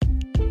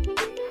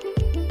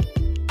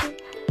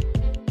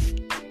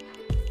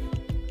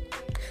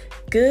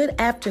Good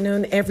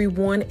afternoon,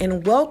 everyone,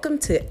 and welcome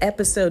to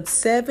episode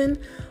 7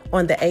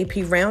 on the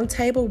AP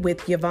Roundtable with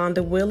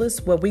Yvonda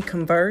Willis, where we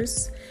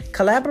converse,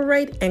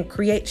 collaborate, and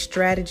create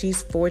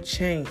strategies for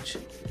change.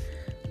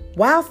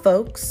 Wow,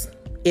 folks,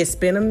 it's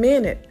been a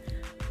minute,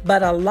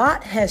 but a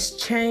lot has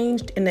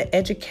changed in the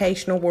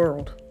educational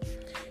world.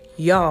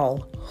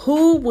 Y'all,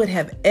 who would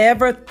have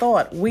ever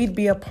thought we'd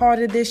be a part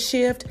of this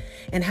shift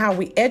and how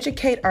we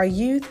educate our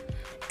youth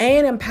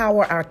and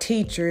empower our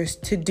teachers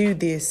to do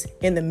this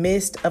in the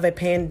midst of a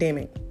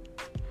pandemic?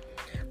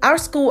 Our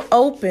school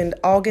opened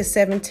August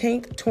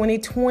 17th,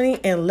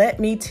 2020, and let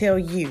me tell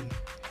you,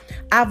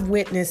 I've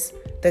witnessed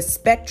the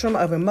spectrum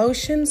of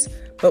emotions,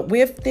 but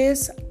with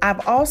this,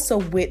 I've also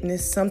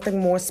witnessed something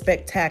more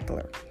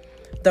spectacular: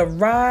 the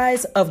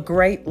rise of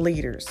great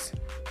leaders.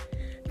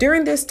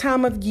 During this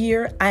time of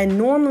year, I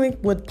normally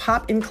would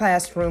pop in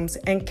classrooms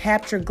and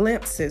capture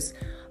glimpses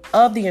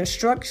of the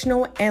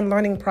instructional and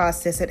learning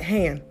process at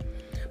hand.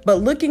 But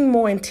looking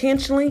more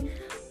intentionally,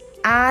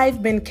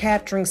 I've been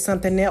capturing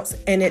something else,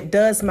 and it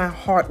does my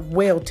heart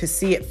well to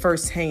see it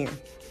firsthand.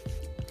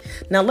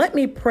 Now, let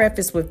me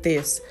preface with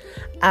this.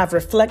 I've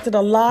reflected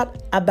a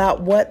lot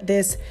about what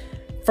this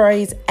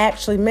phrase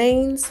actually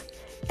means,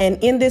 and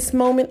in this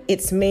moment,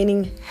 its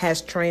meaning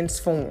has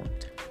transformed.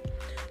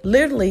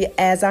 Literally,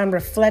 as I'm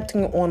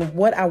reflecting on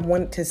what I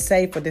wanted to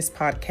say for this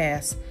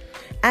podcast,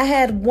 I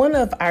had one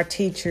of our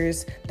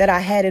teachers that I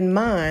had in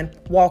mind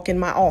walk in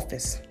my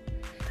office.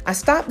 I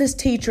stopped this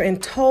teacher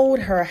and told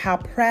her how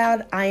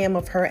proud I am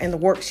of her and the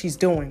work she's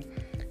doing.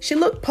 She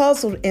looked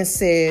puzzled and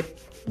said,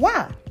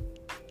 "Why?"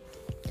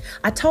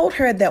 I told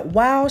her that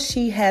while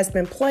she has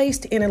been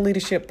placed in a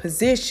leadership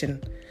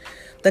position,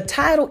 the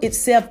title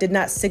itself did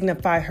not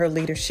signify her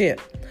leadership,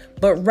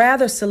 but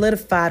rather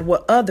solidified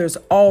what others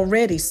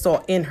already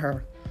saw in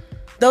her.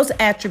 Those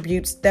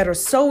attributes that are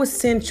so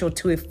essential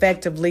to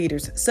effective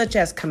leaders, such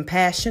as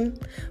compassion,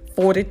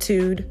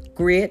 fortitude,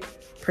 grit,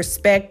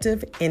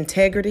 perspective,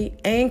 integrity,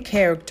 and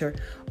character,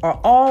 are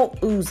all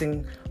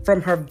oozing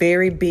from her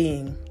very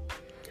being.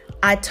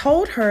 I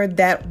told her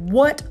that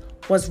what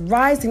was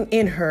rising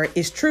in her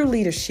is true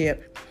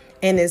leadership,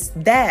 and is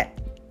that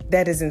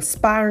is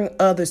inspiring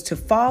others to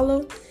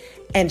follow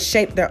and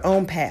shape their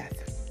own path.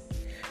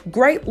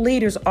 Great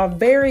leaders are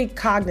very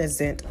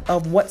cognizant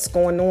of what's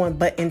going on,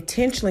 but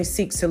intentionally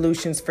seek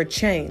solutions for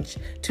change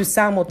to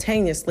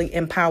simultaneously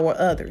empower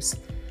others.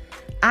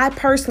 I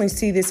personally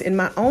see this in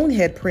my own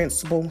head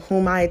principal,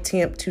 whom I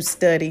attempt to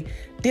study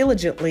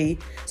diligently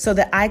so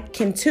that I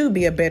can too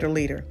be a better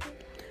leader.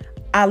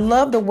 I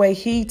love the way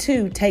he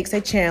too takes a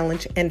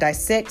challenge and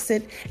dissects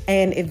it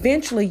and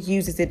eventually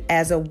uses it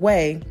as a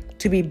way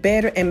to be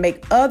better and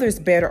make others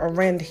better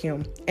around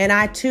him. And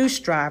I too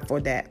strive for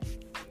that.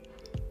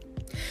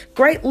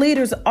 Great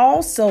leaders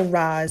also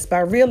rise by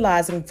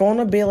realizing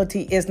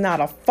vulnerability is not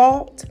a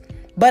fault,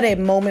 but a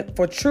moment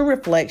for true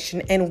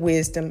reflection and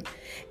wisdom,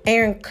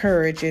 and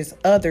encourages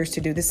others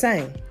to do the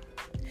same.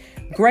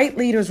 Great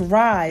leaders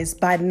rise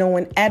by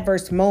knowing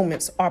adverse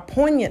moments are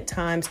poignant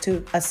times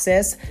to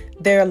assess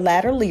their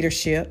latter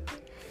leadership.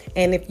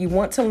 And if you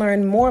want to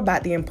learn more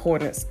about the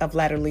importance of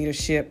latter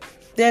leadership,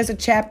 there's a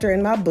chapter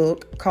in my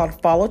book called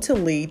Follow to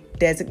Lead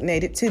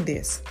designated to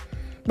this.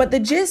 But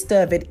the gist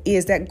of it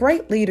is that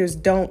great leaders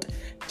don't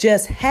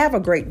just have a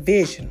great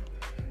vision.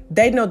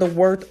 They know the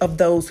worth of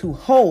those who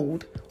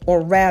hold,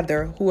 or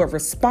rather, who are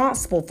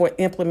responsible for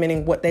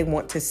implementing what they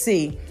want to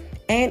see,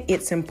 and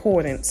its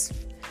importance.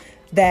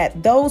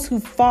 That those who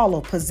follow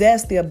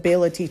possess the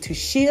ability to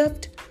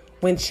shift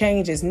when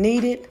change is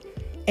needed,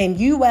 and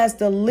you as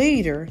the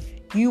leader,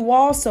 you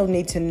also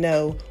need to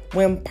know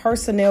when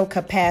personnel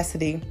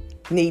capacity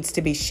needs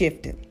to be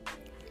shifted.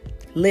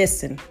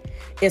 Listen,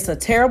 it's a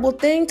terrible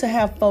thing to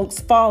have folks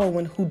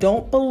following who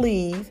don't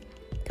believe,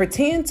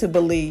 pretend to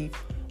believe,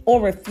 or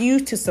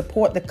refuse to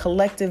support the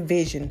collective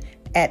vision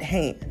at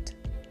hand.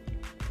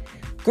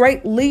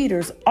 Great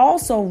leaders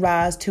also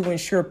rise to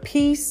ensure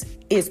peace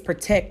is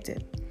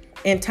protected.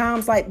 In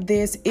times like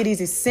this, it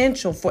is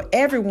essential for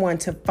everyone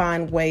to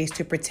find ways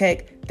to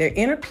protect their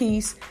inner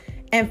peace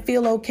and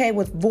feel okay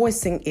with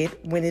voicing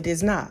it when it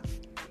is not.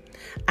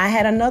 I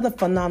had another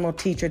phenomenal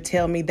teacher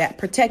tell me that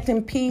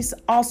protecting peace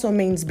also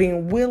means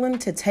being willing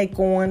to take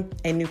on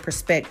a new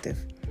perspective.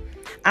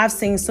 I've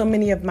seen so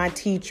many of my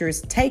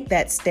teachers take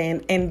that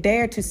stand and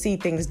dare to see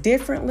things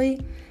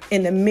differently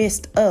in the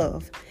midst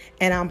of,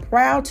 and I'm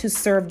proud to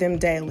serve them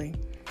daily.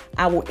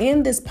 I will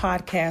end this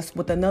podcast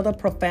with another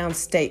profound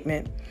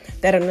statement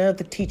that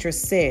another teacher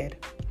said,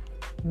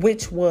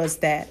 which was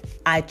that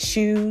I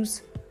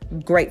choose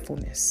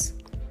gratefulness.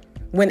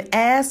 When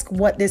asked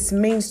what this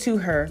means to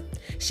her,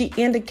 she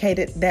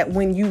indicated that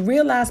when you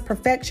realize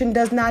perfection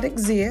does not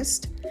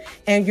exist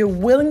and you're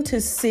willing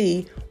to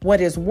see what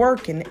is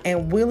working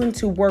and willing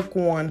to work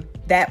on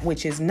that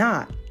which is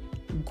not,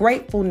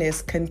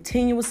 gratefulness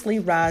continuously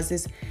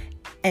rises,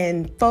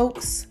 and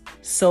folks,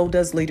 so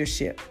does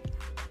leadership.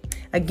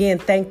 Again,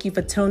 thank you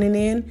for tuning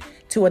in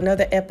to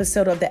another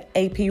episode of the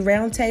AP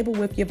Roundtable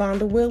with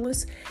Yvonda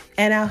Willis,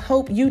 and I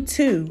hope you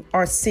too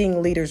are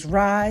seeing leaders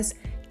rise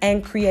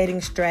and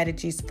creating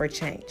strategies for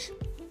change.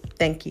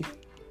 Thank you.